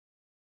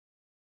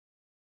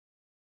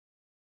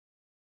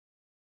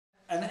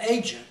An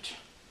agent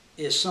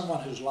is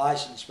someone who's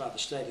licensed by the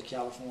state of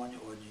California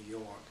or New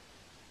York,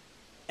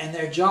 and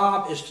their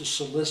job is to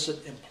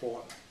solicit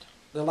employment.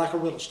 They're like a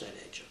real estate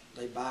agent.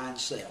 They buy and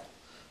sell.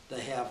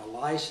 They have a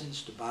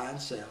license to buy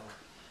and sell.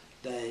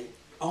 They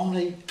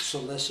only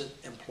solicit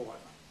employment.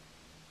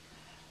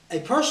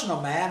 A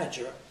personal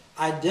manager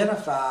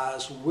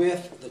identifies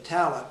with the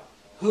talent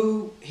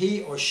who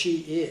he or she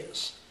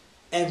is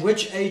and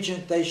which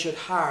agent they should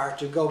hire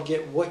to go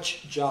get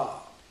which job.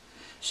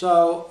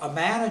 So a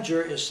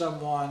manager is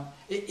someone,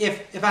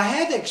 if I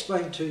had to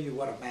explain to you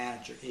what a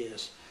manager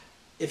is,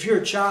 if you're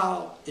a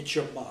child, it's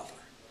your mother.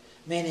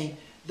 Meaning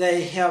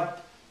they help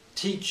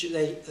teach you,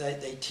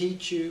 they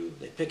teach you,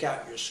 they pick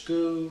out your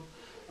school,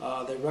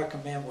 they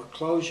recommend what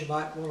clothes you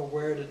might want to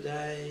wear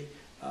today,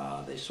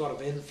 they sort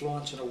of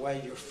influence in a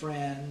way your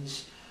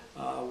friends,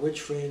 which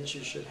friends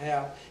you should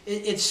have.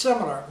 It's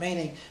similar,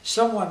 meaning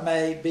someone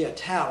may be a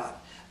talent,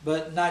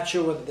 but not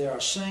sure whether they're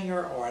a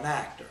singer or an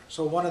actor.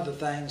 So one of the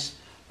things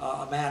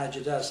a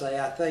manager does say,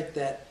 I think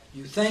that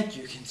you think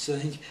you can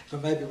sing,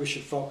 but maybe we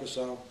should focus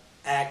on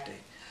acting.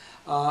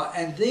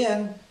 And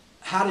then,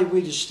 how do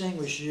we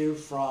distinguish you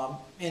from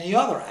any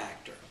other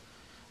actor?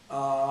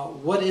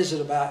 What is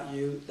it about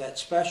you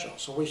that's special?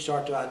 So we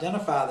start to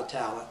identify the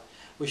talent.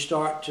 We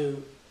start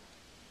to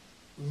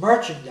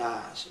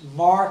merchandise,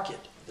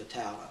 market the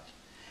talent,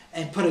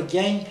 and put a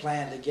game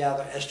plan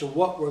together as to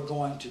what we're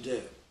going to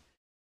do.